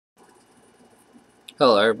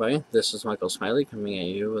Hello everybody, this is Michael Smiley coming at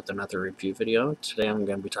you with another review video. Today I'm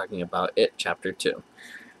going to be talking about It Chapter 2.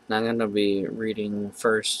 Now I'm going to be reading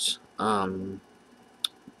first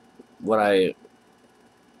what I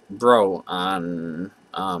wrote on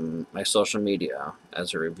my social media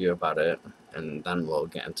as a review about it, and then we'll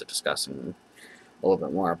get into discussing a little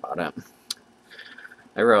bit more about it.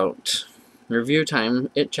 I wrote, Review time,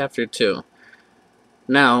 It Chapter 2.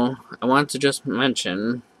 Now, I want to just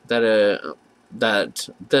mention that that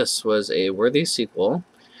this was a worthy sequel,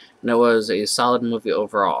 and it was a solid movie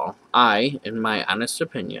overall. I, in my honest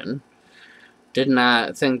opinion, did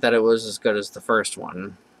not think that it was as good as the first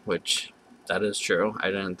one, which, that is true.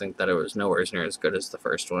 I didn't think that it was nowhere near as good as the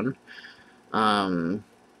first one.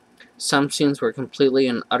 Some scenes were completely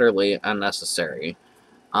and utterly unnecessary.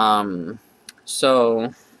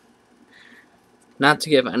 So, not to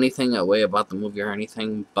give anything away about the movie or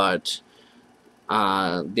anything, but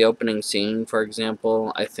the opening scene, for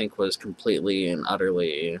example, I think was completely and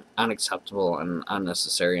utterly unacceptable and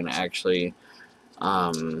unnecessary, and actually,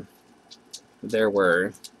 there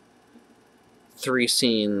were three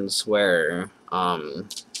scenes where I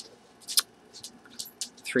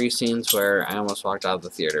almost walked out of the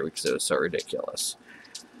theater because it was so ridiculous.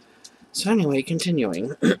 So anyway,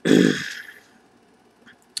 continuing.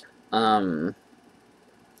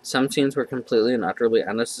 Some scenes were completely and utterly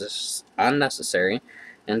unnecessary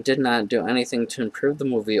and did not do anything to improve the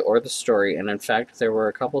movie or the story, and in fact, there were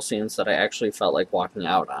a couple scenes that I actually felt like walking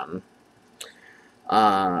out on.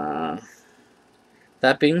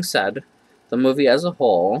 That being said, the movie as a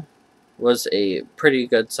whole was a pretty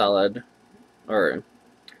good sequel,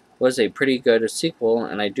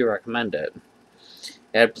 and I do recommend it.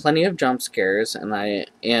 It had plenty of jump scares,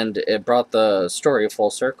 and it brought the story full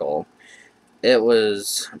circle. It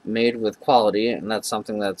was made with quality, and that's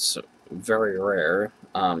something that's very rare,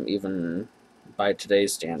 even by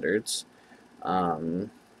today's standards.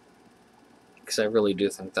 Because I really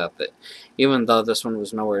do think that even though this one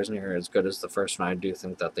was nowhere near as good as the first one, I do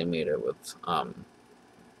think that they made it with, that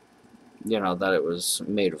it was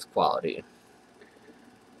made with quality.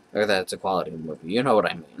 Or that it's a quality movie. You know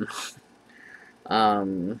what I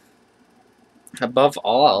mean. Above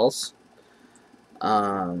all else,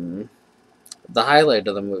 the highlight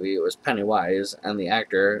of the movie was Pennywise and the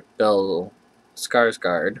actor Bill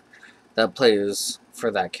Skarsgård that plays for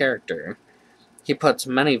that character. He puts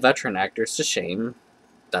many veteran actors to shame,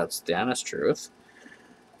 that's the honest truth,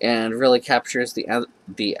 and really captures the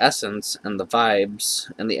essence and the vibes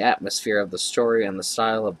and the atmosphere of the story and the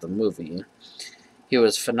style of the movie. He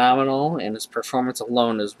was phenomenal, and his performance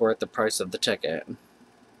alone is worth the price of the ticket.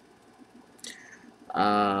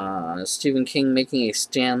 Stephen King making a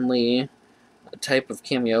Stanley type of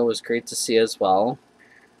cameo was great to see as well.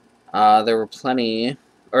 There were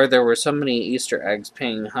so many Easter eggs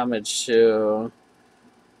paying homage to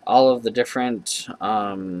all of the different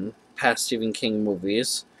past Stephen King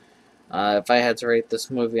movies. If I had to rate this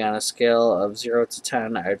movie on a scale of 0 to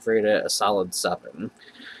 10, I'd rate it a solid 7.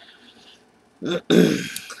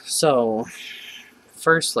 So,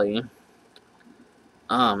 firstly,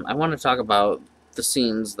 I want to talk about the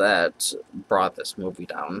scenes that brought this movie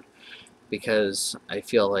down, because I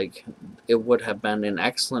feel like it would have been an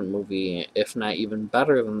excellent movie, if not even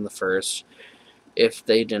better than the first, if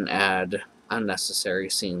they didn't add unnecessary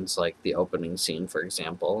scenes like the opening scene, for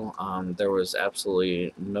example. There was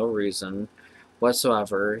absolutely no reason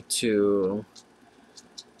whatsoever to...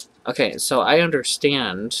 Okay, so I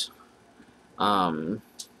understand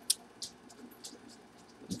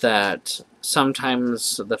that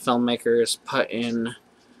sometimes the filmmakers put in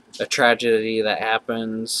a tragedy that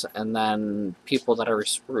happens, and then people that are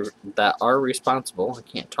responsible, I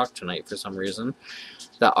can't talk tonight for some reason,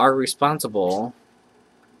 that are responsible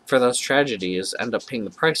for those tragedies end up paying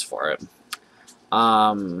the price for it.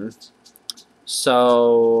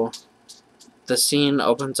 So the scene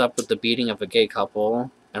opens up with the beating of a gay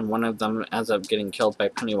couple, and one of them ends up getting killed by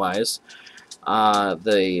Pennywise.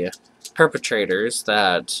 The perpetrators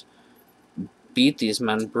that beat these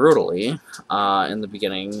men brutally in the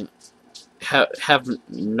beginning have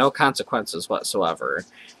no consequences whatsoever.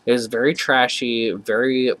 It is very trashy,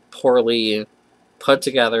 very poorly put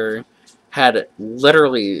together, had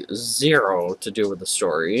literally zero to do with the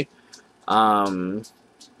story, and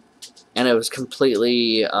it was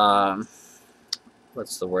completely,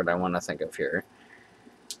 what's the word I want to think of here?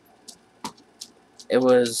 It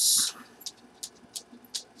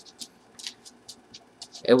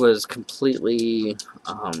was completely,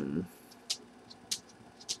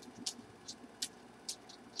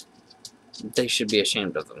 they should be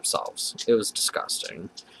ashamed of themselves. It was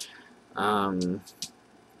disgusting.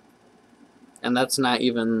 And that's not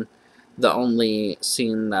even the only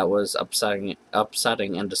scene that was upsetting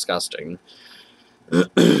and disgusting.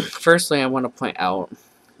 Firstly, I want to point out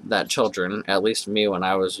that children, at least me when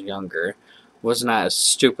I was younger, was not as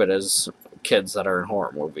stupid as kids that are in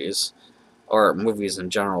horror movies. Or movies in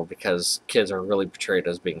general, because kids are really portrayed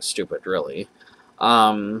as being stupid, really.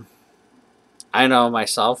 I know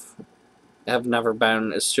myself have never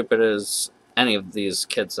been as stupid as any of these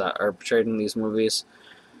kids that are portrayed in these movies.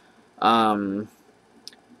 I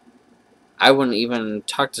wouldn't even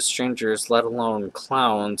talk to strangers, let alone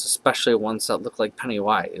clowns, especially ones that look like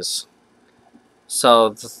Pennywise. So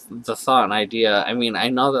the thought and idea, I mean, I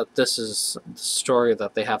know that this is the story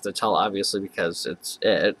that they have to tell, obviously, because it's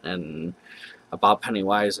it, and about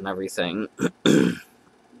Pennywise and everything.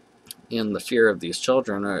 And the fear of these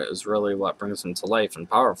children is really what brings them to life and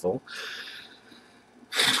powerful.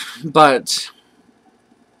 But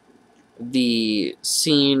the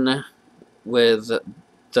scene with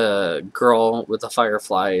the girl with the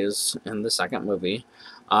fireflies in the second movie,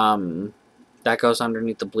 that goes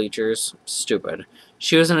underneath the bleachers, stupid.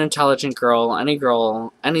 She was an intelligent girl. Any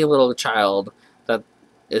little child that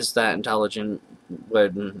is that intelligent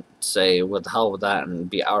would say, "What the hell with that," and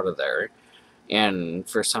be out of there. And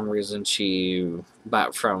for some reason, she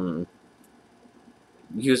went from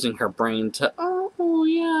using her brain to, "Oh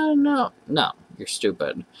yeah, no, you're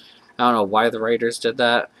stupid." I don't know why the writers did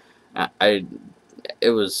that.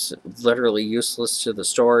 It was literally useless to the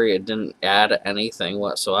story. It didn't add anything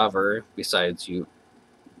whatsoever besides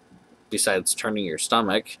turning your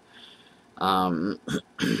stomach. And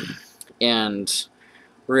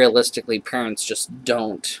realistically, parents just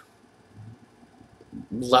don't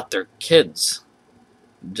let their kids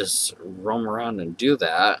just roam around and do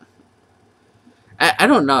that. I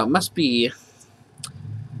don't know. It must be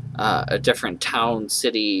a different town,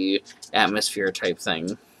 city atmosphere type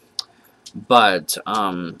thing. But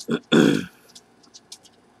I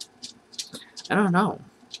don't know.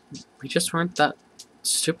 We just weren't that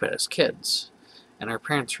stupid as kids, and our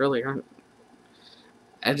parents really aren't.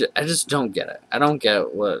 I just don't get it. I don't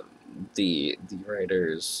get what the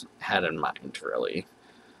writers had in mind, really.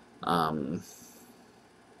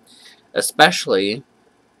 Especially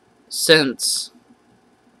since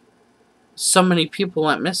so many people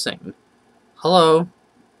went missing. Hello?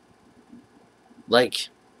 Like,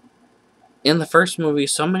 in the first movie,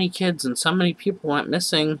 so many kids and so many people went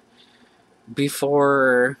missing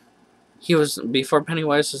before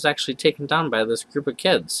Pennywise was actually taken down by this group of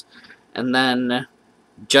kids. And then,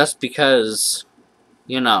 just because,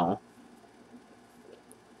 20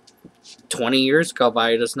 years go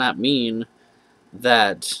by does not mean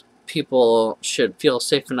that people should feel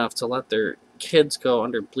safe enough to let their kids go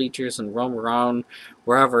under bleachers and roam around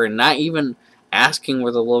wherever, and not even asking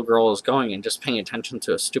where the little girl is going and just paying attention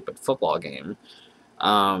to a stupid football game.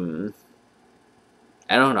 I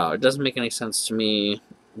don't know. It doesn't make any sense to me.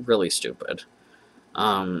 Really stupid.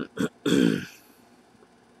 And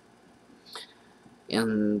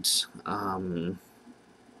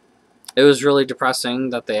it was really depressing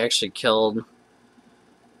that they actually killed.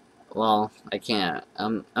 Well, I can't.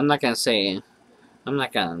 I'm not gonna say. I'm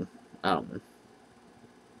not gonna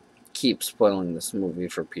keep spoiling this movie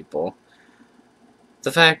for people.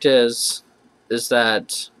 The fact is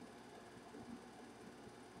that,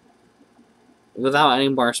 without any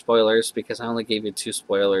more spoilers, because I only gave you 2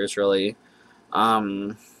 spoilers, really,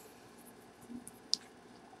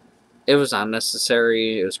 it was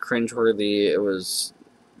unnecessary, it was cringeworthy, it was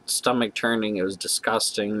stomach-turning, it was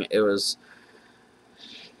disgusting, it was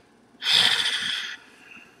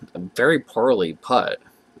very poorly put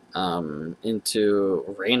into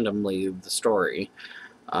randomly the story.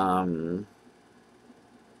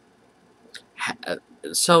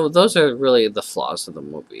 So those are really the flaws of the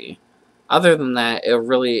movie. Other than that,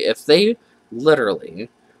 if they literally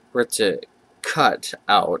were to cut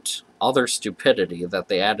out all their stupidity that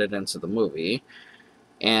they added into the movie,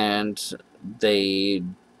 and they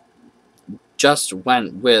just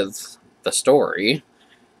went with the story,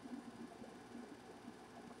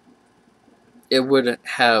 it would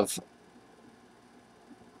have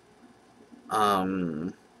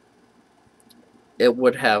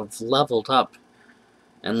leveled up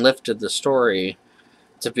and lifted the story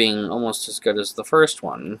to being almost as good as the first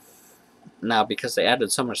one. Now, because they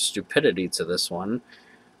added so much stupidity to this one,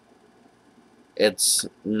 it's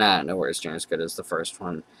not nowhere near as good as the first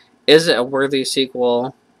one. Is it a worthy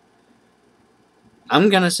sequel? I'm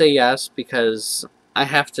gonna say yes, because I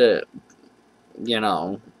have to,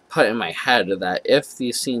 put in my head that if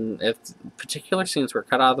particular scenes were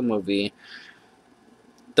cut out of the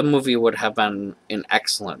movie would have been an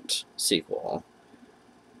excellent sequel.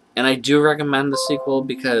 And I do recommend the sequel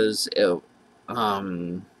because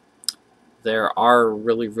there are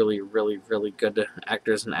really, really, really, really good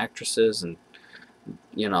actors and actresses, and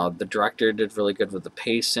the director did really good with the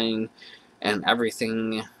pacing and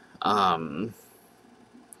everything.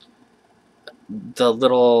 The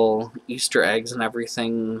little Easter eggs and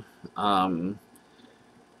everything, and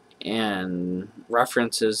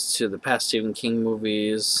references to the past Stephen King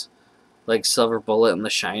movies, like Silver Bullet and The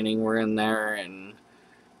Shining, were in there, and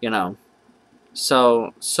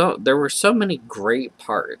so there were so many great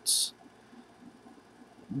parts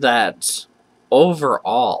that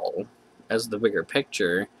overall, as the bigger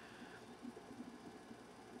picture,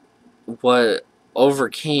 what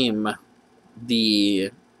overcame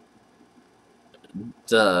the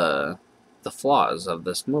the flaws of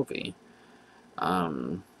this movie.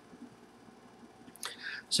 So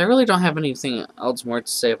I really don't have anything else more to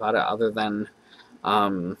say about it other than,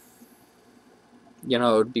 it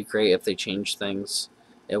would be great if they changed things.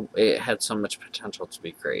 It had so much potential to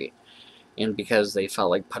be great, and because they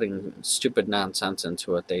felt like putting stupid nonsense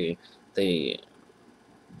into it, they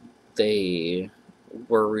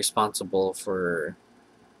were responsible for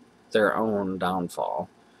their own downfall.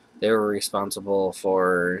 They were responsible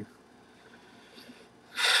for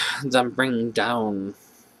them bringing down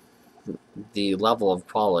the level of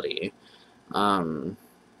quality.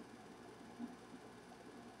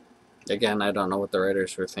 Again, I don't know what the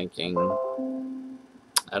writers were thinking.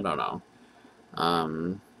 I don't know.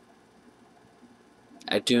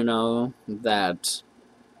 I do know that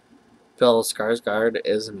Bill Skarsgård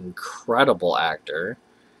is an incredible actor.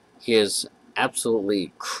 He is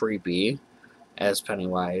absolutely creepy as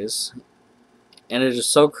Pennywise. And it is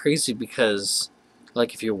so crazy because,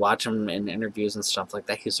 like, if you watch him in interviews and stuff like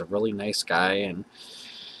that, he's a really nice guy, and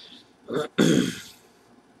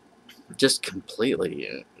just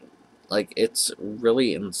completely, like, it's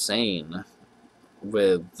really insane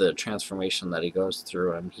with the transformation that he goes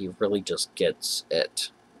through, and he really just gets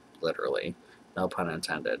it, literally, no pun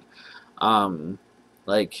intended.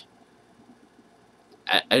 Like,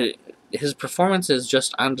 his performance is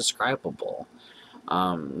just undescribable.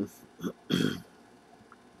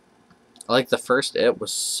 Like, the first It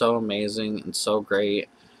was so amazing and so great,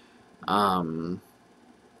 and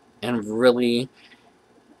really,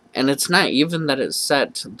 and it's not even that it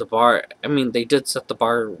set the bar. I mean, they did set the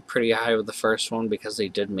bar pretty high with the first one because they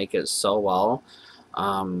did make it so well,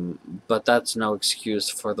 but that's no excuse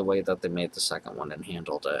for the way that they made the second one and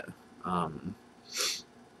handled it.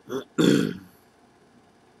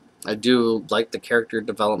 I do like the character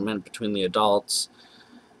development between the adults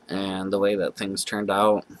and the way that things turned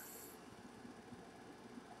out.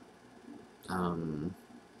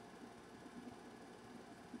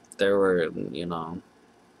 There were,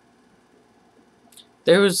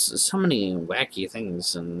 there was so many wacky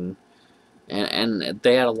things, and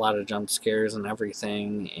they had a lot of jump scares and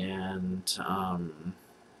everything, and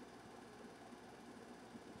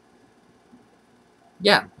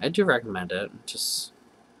yeah, I do recommend it. Just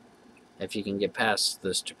if you can get past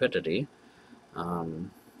the stupidity.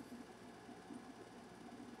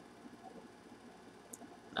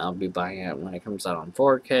 I'll be buying it when it comes out on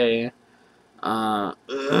 4K.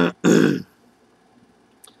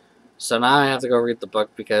 So now I have to go read the book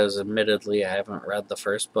because, admittedly, I haven't read the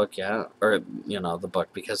first book yet. Or, the book,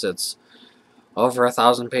 because it's over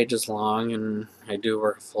 1,000 pages long, and I do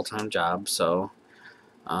work a full-time job, so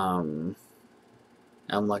I'm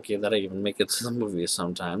lucky that I even make it to the movies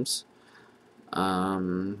sometimes. But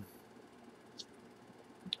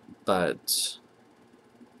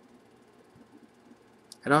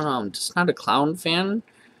I don't know, I'm just not a clown fan,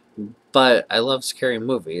 but I love scary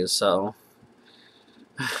movies, so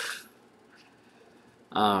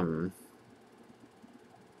I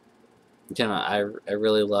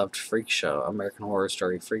really loved Freak Show, American Horror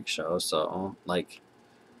Story Freak Show, so, like,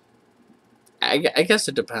 I guess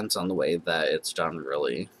it depends on the way that it's done,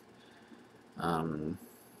 really. But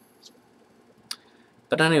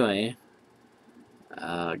anyway,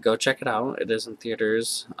 go check it out. It is in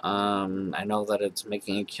theaters. I know that it's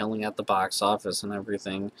making a killing at the box office and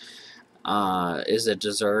everything. Is it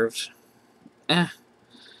deserved? I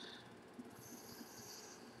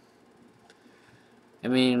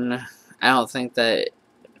mean, I don't think that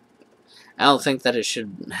it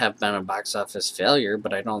should have been a box office failure,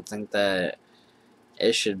 but I don't think that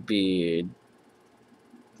it should be,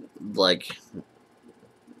 like,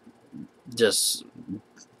 just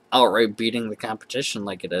outright beating the competition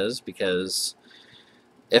like it is, because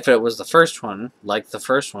if it was the first one, like the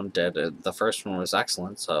first one did, the first one was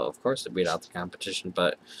excellent, so of course it beat out the competition,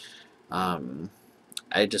 but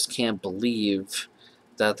I just can't believe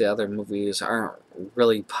that the other movies aren't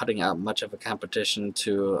really putting out much of a competition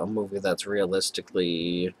to a movie that's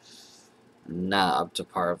realistically not up to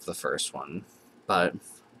par of the first one. But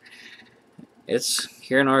it's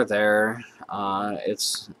here nor there.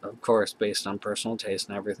 It's, of course, based on personal taste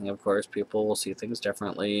and everything. Of course, people will see things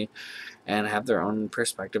differently and have their own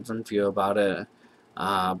perspective and view about it.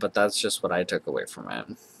 But that's just what I took away from it.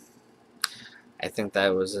 I think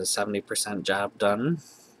that was a 70% job done.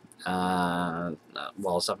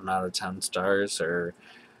 Well, 7 out of 10 stars, or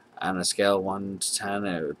on a scale of 1 to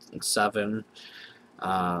 10, it's 7.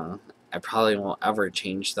 I probably won't ever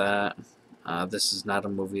change that. This is not a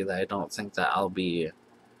movie that I don't think that I'll be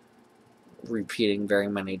repeating very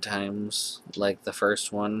many times like the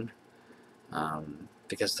first one,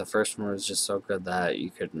 because the first one was just so good that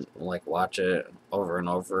you could like watch it over and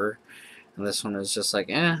over, and this one is just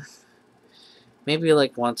like maybe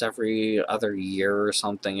like once every other year or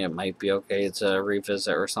something it might be okay to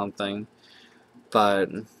revisit or something, but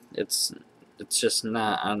it's just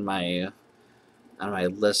not on my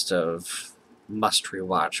list of must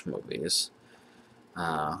rewatch movies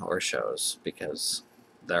or shows, because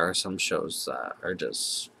there are some shows that are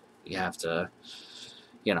just, you have to,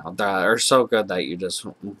 that are so good that you just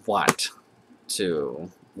want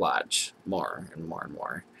to watch more and more and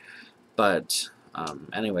more. But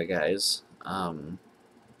anyway, guys,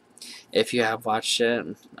 if you have watched it,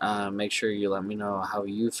 make sure you let me know how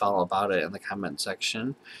you felt about it in the comment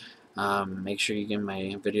section. Make sure you give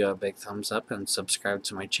my video a big thumbs up and subscribe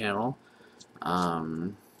to my channel.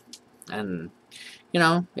 And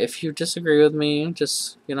if you disagree with me,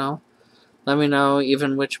 just, let me know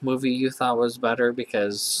even which movie you thought was better,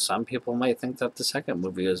 because some people might think that the second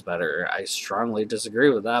movie is better. I strongly disagree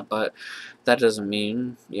with that, but that doesn't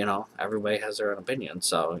mean, everybody has their own opinion,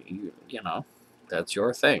 so, that's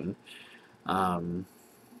your thing. I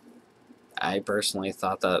personally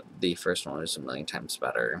thought that the first one was a million times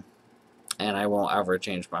better, and I won't ever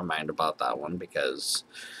change my mind about that one, because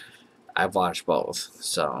I've watched both,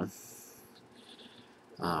 so...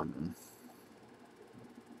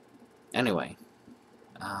 Anyway,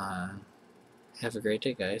 have a great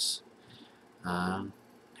day, guys.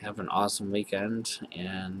 Have an awesome weekend,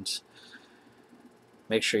 and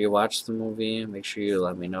make sure you watch the movie. Make sure you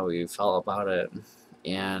let me know what you felt about it,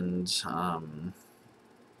 and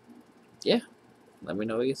yeah, let me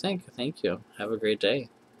know what you think. Thank you. Have a great day.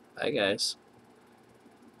 Bye, guys.